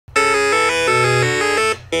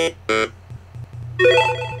Left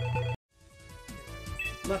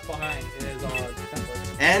Behind is our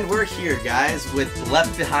template. And we're here, guys, with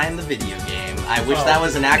Left Behind the video game. I wish that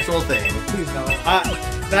was an actual thing. Please no.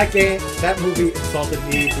 That movie insulted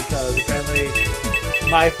me because apparently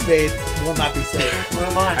my faith will not be saved. What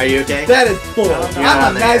am I? Are you okay? That is bull.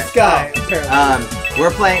 I'm a nice guy, apparently.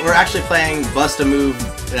 We're actually playing Bust a Move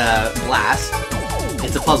Blast.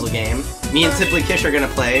 It's a puzzle game. Me and Simply Kish are gonna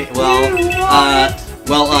play.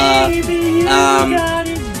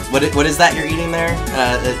 What is that you're eating there?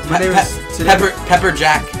 My name is Pepper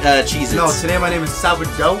Jack Cheez-Its. No, today my name is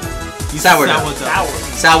Sourdough.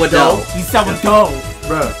 Sourdough. He's sourdough.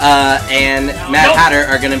 Bro. And Mad Hatter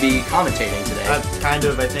are gonna be commentating today. Kind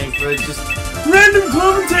of, I think, but just random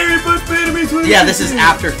commentary by Fanime 20. Yeah, this is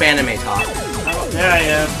after Fanime talk. There I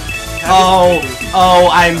am. Oh,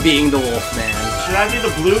 I'm being the wolf man. Should I be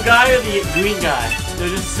the blue guy or the green guy? They're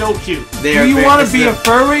just so cute. Do you want to be a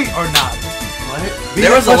furry or not? What?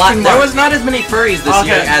 There was a lot. There was not as many furries this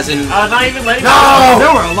year as in. Not even letting. No,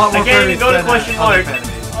 there were a lot more I can't even furries go to than question mark.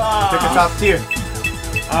 Pick a top tier.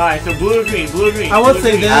 Alright, so blue or green? Blue or green? I will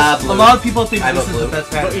say this. Blue. A lot of people think I this vote is the blue.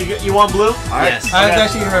 best Fanime. You want blue? Yes. I've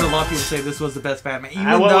actually heard a lot of people say this was the best Fanime. Even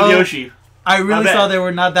I went though with Yoshi. I really saw there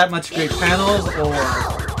were not that much great panels or.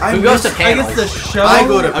 Who goes to panels? I guess the show. I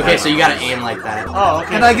go to. Okay, so you gotta aim like that. Oh,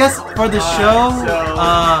 okay. And I guess for the show, oh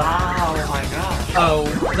my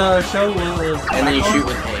gosh. the show was. And then you shoot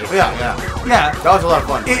with A. Yeah. Yeah. That was a lot of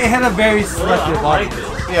fun. It had a very selective audience.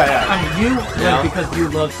 Yeah. I mean, you because you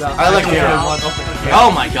loved that. I like it. Oh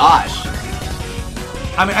my gosh.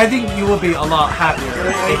 I mean, I think you will be a lot happier.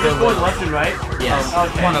 It just goes left and right? Yes.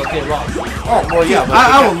 Okay. Okay, well. Oh, well, yeah. But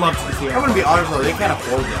I would love to see it. I'm gonna be honest though, they can't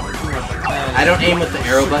afford them. I don't aim with the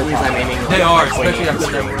arrow buttons. I'm aiming. With They are, pointing especially at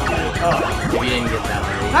after the that. string. If you didn't get that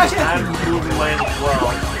already. Actually, I'm moving mine as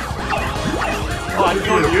well. Oh, I'm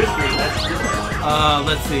going to your screen. That's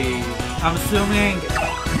let's see. I'm assuming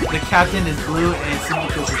the captain is blue and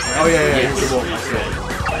Simply Kish is red. Oh yeah. Yes. You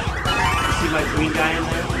see my green guy in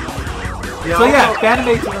there? So yeah,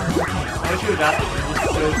 Fanime 2015. I wish you adopted it. It's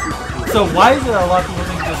so super cool. So why is it a lot of people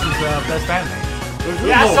think this is the best Fanime?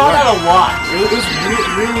 Yeah, I saw that a lot. It was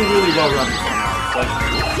really well run. Like,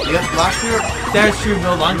 yes, last year That's true,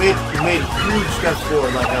 no longer. we made huge steps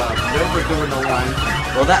forward. Like, there were no lines.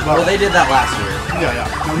 Well, they did that last year. Yeah.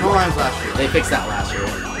 No lines last year. They fixed that last year.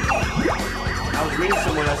 I was reading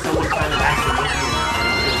somewhere that someone kind of actually listened.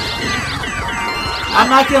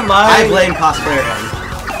 I'm not gonna lie. I blame cosplayer M.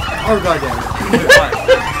 Oh goddamn it.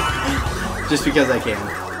 Just because I can.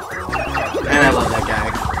 And I love that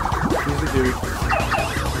guy. He's a dude.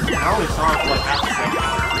 I only saw him for like half a second.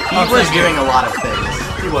 He was doing a lot of things.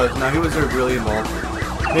 He was. No, he was really involved.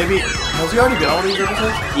 Maybe has he already been on one of these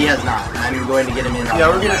episodes? He has not. I'm going to get him in on.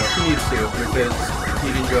 Yeah, he needs to because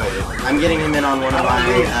he'd enjoy it. I'm getting him in on one of my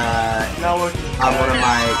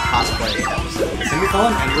cosplay episodes. Can we call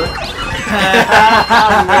him Andrew?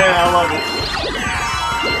 Oh man, I love it.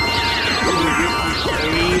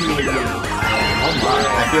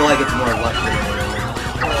 I feel like it's more luck than anything.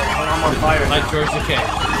 I'm on fire. Like George Takei.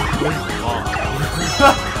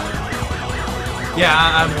 Yeah,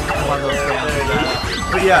 I'm one of those fans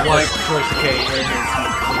that But yeah, watch like George Takei in his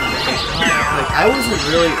I wasn't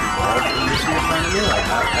really involved in this year's Fanime. Like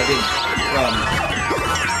I didn't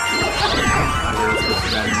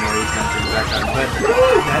but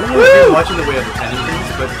I don't know watching the way of the penny things,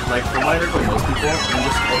 but like from what I heard from most people and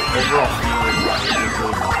just overall feeling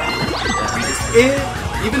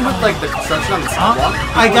even with like the construction on the sidewalk.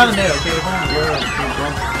 I got a nail, okay, what else?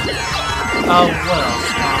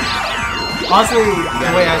 Honestly,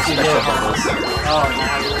 the way I see Special it. bubbles.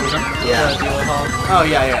 Yeah. Oh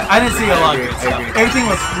yeah. I didn't see a lot of good stuff. Everything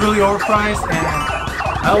was really overpriced, and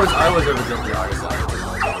I was overjoyed the artist side.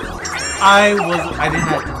 I didn't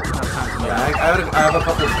have time. Yeah, I have a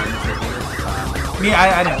couple of friends. Me,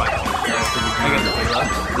 I didn't buy it.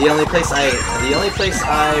 The only place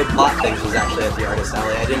I bought things was actually at the artist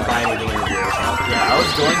alley. I didn't buy anything in the dealer shop. Yeah, I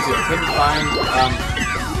was going to. I couldn't find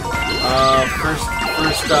first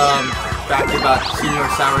fact about Senior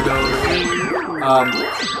Sourdough.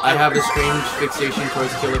 I have a strange fixation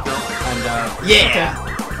towards Kill la Kill, and yeah.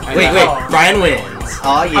 Wait, Brian wins.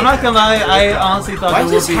 Oh yeah. I'm not gonna lie, I honestly thought why it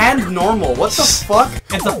is would his be. hand normal? What the fuck?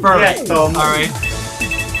 It's a fur. Yeah, Alright.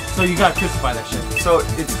 So you gotta crucify that shit. So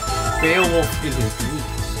it's Beowulf in his dreams.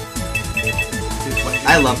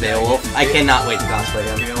 I love Beowulf. I cannot wait to cosplay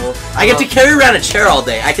him. Beowulf. I get to carry around a chair all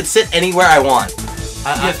day. I can sit anywhere I want.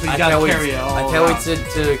 Yes, but you gotta carry it all I can't around. wait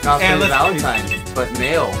to cosplay Valentine, but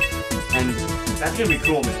male. And That's gonna be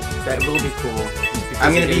cool, man. that will be cool.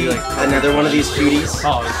 I'm gonna be like another one of these cuties.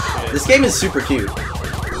 Oh shit. This game is super cute.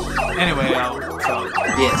 Anyway, so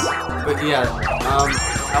Yes. But yeah,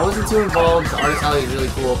 I wasn't too involved. The artist alley is really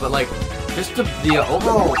cool, but like, just the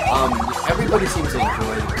overall, just everybody seems to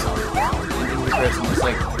enjoy themselves in comparison. It's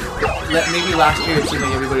like, maybe last year it seemed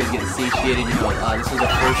like everybody's getting satiated. You know, this was the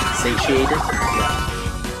first Satiated?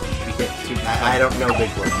 yeah. We get to I don't know big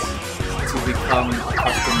words. to become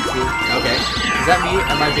accustomed to. Okay. Is that me?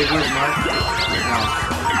 Am I big words, Mark?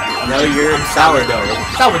 No, you're sourdough.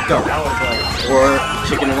 Sourdough. That was Or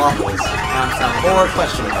chicken and waffles. I'm sourdough. Or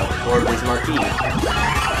question mark. Or Biz Marquee.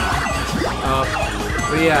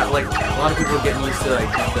 But yeah, like a lot of people are getting used to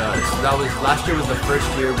like last year was the first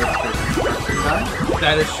year with the construction done.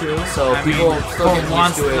 that is true. So I people mean, still for getting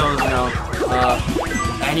once, used to it. those- You know,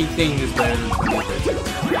 anything is better than 2013.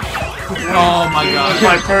 Oh my It was god.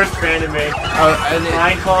 my first Fanime. And it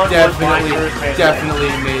Line con was my first Fanime.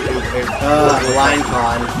 definitely made it. Line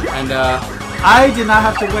con. And I did not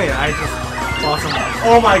have to wait. I just bought some.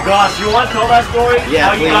 Oh my gosh, you want to tell that story?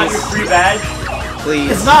 Yeah, How you got please. your free badge?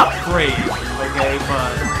 Please. It's not great, okay,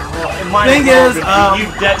 but Well, it might Thing as is, well be.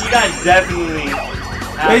 You guys definitely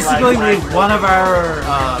have, basically like, with one of our,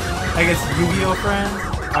 I guess, Yu-Gi-Oh friends,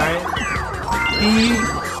 alright? He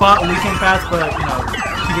bought a weekend pass, but, you know,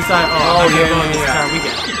 he decided, I'm gonna go this entire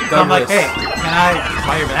weekend. So I'm like, hey, can I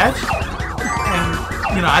buy your badge? And,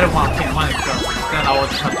 you know, I didn't want to pay money because then I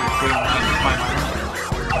wasn't touching the screen and I just buy my own.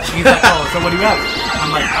 He's like, oh, so what do you have?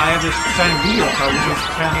 I'm like, I have this shiny Yu-Gi-Oh card, which was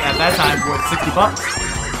apparently at that time worth $60.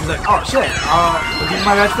 He's like, oh shit, I'll give you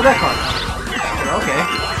my badge for that card. I said, okay.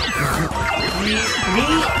 Me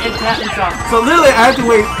and Captain Shock. So literally, I had to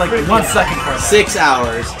wait like 1 second for that. 6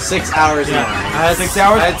 hours. 6 hours Yeah. in line. I had 6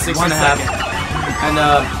 hours. I had 6 and a 1 half. second. And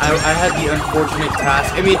I had the unfortunate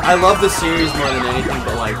task. I mean, I love the series more than anything,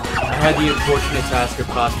 but like, I had the unfortunate task of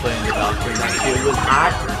cosplaying the Doctor, and that shit was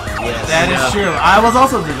hot. Yes. That is true. I was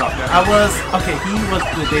also the doctor. I was okay. He was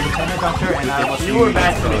the David Tennant doctor, and I was. You were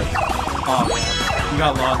masculine. Oh man, you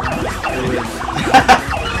got lost. It was.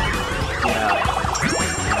 Yeah.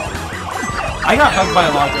 I got hugged by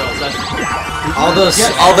a lot of girls. That's All those,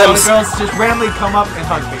 yes, all a them, lot of girls just randomly come up and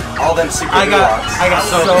hug me. all them secret I got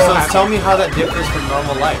vlogs. so So happy. tell me how that differs from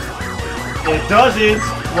normal life. It doesn't.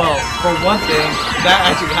 Well, for one thing, that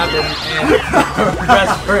actually happened, and the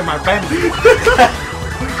rest hurt my fantasy.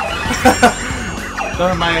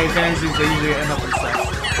 Some of my fantasies, they usually end up in sex.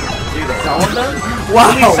 Some of them? Wow.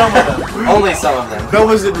 Only some of them. Only some of them. That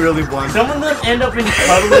wasn't really one. Some of them end up in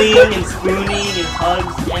cuddling and spooning and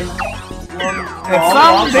hugs and And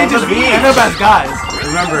some, they just end up as guys.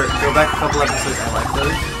 Remember, go back a couple episodes, I like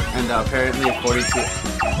those. And apparently, according to,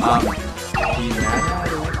 he's mad.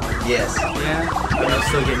 Yes. Yeah, I'm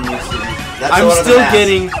still getting used to it. That's the I'm one with the still mask.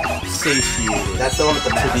 getting satiated. That's the one with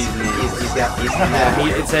the mask. these memes. He's the Yeah,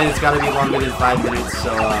 mask. it said it's gotta be longer than 5 minutes,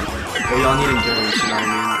 so but we all need endurance, you know what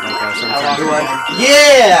I mean? Like sometimes. Everyone,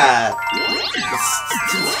 yeah!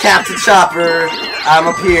 It's Captain Chopper. I'm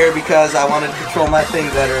up here because I want to control my thing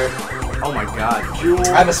better. Oh my god. Jewel.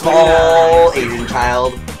 I'm a small Asian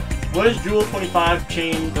child. What is Jewel 25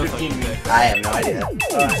 chain 15 mean? I have no idea.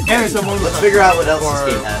 Anyway, so Let's figure out what else For-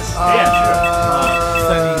 this game has.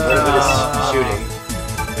 sending, A little bit of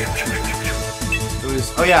shooting. It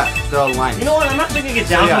was, oh yeah, the line. You know what? I'm not thinking it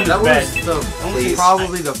So down yeah, from that this bed. was Please.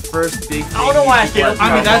 probably the first big thing. I don't know why I people stayed up.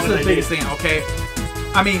 I mean, that's the Probably biggest thing, okay?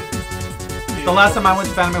 I mean, the last time I went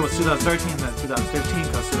to Fanime was 2013 and then 2015,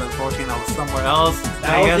 because 2014 I was somewhere else.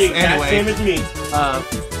 That I was guess, the exact anyway. same as me.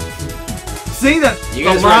 Seeing that You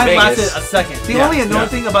the guys were in line Vegas. lasted a second. The Yeah, only annoying yeah.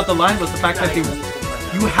 thing about the line was the fact that you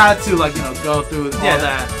had to, like, you know, go through all Yeah.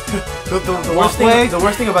 that. The Walkway.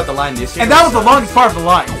 worst thing about the line this year. And that was the longest part of the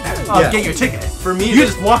line. Yeah. Get your ticket. for me. You're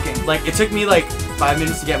just walking. Like, it took me like 5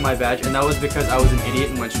 minutes to get my badge, and that was because I was an idiot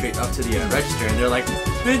and went straight up to the register, and they're like,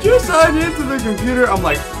 "Did you sign into the computer?" I'm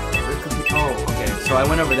like, "Oh, okay." So I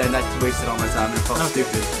went over there, and that wasted all my time, and it felt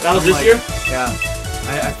stupid. That was I'm this like, year? Yeah.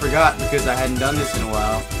 I forgot because I hadn't done this in a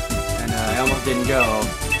while, and I almost didn't go.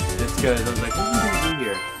 It's because I was like, "What am I gonna do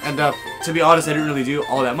here?" And to be honest, I didn't really do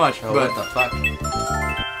all that much. Oh, but what the fuck?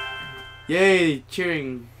 yay,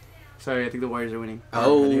 cheering! Sorry, I think the Warriors are winning.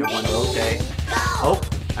 Oh, They have won. okay. Oh,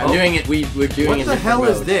 I'm doing it. We're doing what it. the hell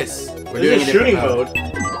is this? We're This doing is a shooting different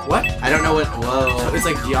mode. What? I don't know what. Whoa. It's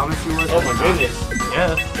like geometry work. Oh my goodness.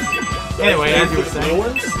 Yeah. Anyway, as you were New saying.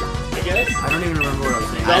 ones, I guess. I don't even remember what I was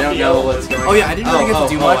saying. I don't know what's going on. Oh yeah, I didn't really get to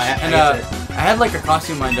do much, I and get it. I had like a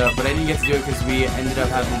costume lined up, but I didn't get to do it because we ended up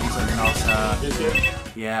having to do something else. This year.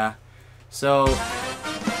 Yeah. So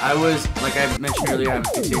I was, like I mentioned earlier, I have a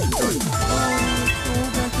fixation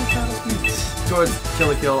towards Kill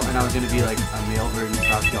la Kill, and I was gonna be like a male version of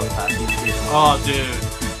Cross Kill Classic. Oh, dude.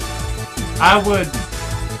 I would.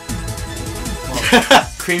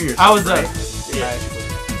 cream your. I was right?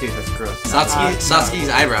 Dude, that's gross. Sasuke's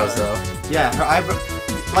eyebrows though. Yeah, her eyebrow.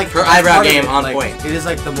 Like her eyebrow game it, on like, point. It is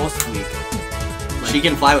like the most weak. Like, she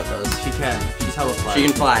can fly with those. She can. She's hella fly. She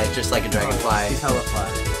can fly just like a dragonfly. She's hella fly.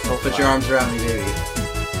 So Put your arms around me, baby.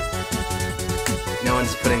 No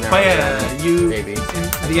one's putting their but arms yeah, around me, you. baby.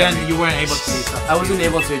 In the end, you weren't able to see something. I wasn't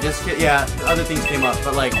able to. Just yeah, other things came up,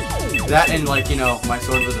 but like that and like my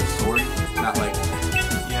sword was a sword, not like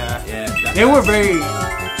yeah. They were very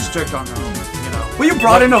strict on their own, Well, you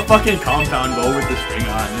brought in a fucking compound bow with this ring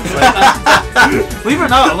on. It's like, believe it or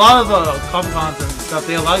not, a lot of the Comic-Cons and stuff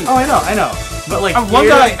they allow you. Oh, I know. But like one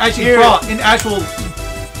guy actually brought an actual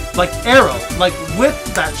like arrow, like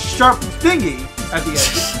with that sharp thingy at the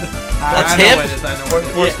end. The tip? I know what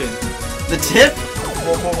it is. The tip?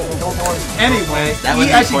 Anyway, that would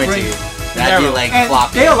be pointy. That'd be like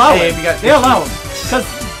floppy. They allow it. They allow it because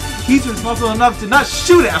he's responsible enough to not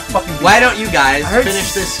shoot at fucking people. Why don't you guys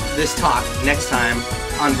finish this talk next time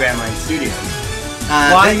on Grandline Studios?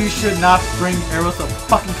 Why you should not bring arrows to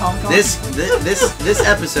fucking Comic-Con? This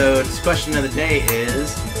episode's question of the day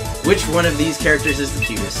is, which one of these characters is the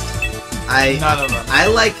cutest? None of them. I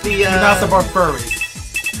like the. You're not support furries.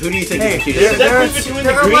 Who do you think is the cutest? There's difference between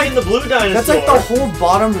the green and the blue dinosaur. That's like the whole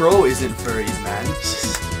bottom row isn't furries, man.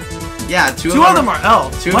 Yeah, two of them are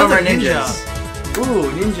elves. Two of them are ninjas. Ooh,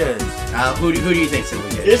 ninjas. Who do you think Simply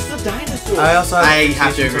Kish? It's the dinosaur. I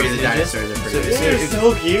have to agree the dinosaurs are pretty good. They're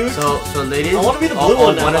so cute. So ladies, I want to be the blue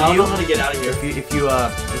one now. One of I you, don't know how to get out of here. If you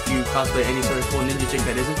cosplay any sort of cool ninja chick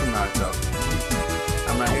that isn't from Naruto,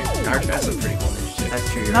 I'm not here. Naruto has some pretty cool ninja chicks. That's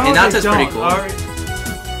true. Hinata's pretty cool.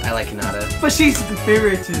 I like Hinata. But she's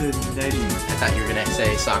inferior to Neji. I thought you were gonna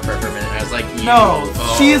say Sakura for a minute. I was like, no,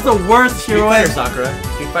 she is the worst heroine. Sakura.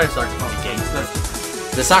 Okay.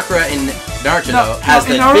 The Sakura in Naruto though has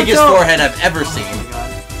the biggest forehead I've ever seen. Oh my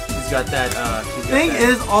god. She's got that. Thing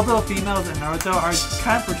is, all the females in Naruto are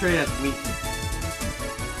kind of portrayed as weak.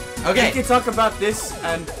 Okay. We can talk about this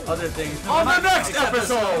and other things on the next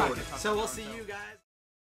episode. So we'll see you guys.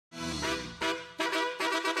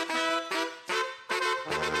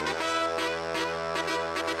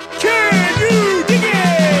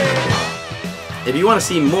 If you want to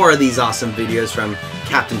see more of these awesome videos from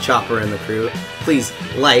Captain Chopper and the crew, please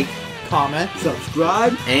like, comment,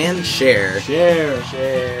 subscribe, and share. Share.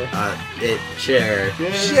 Share.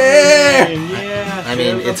 Yeah. I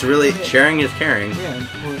mean, it's really sharing is caring. Yeah.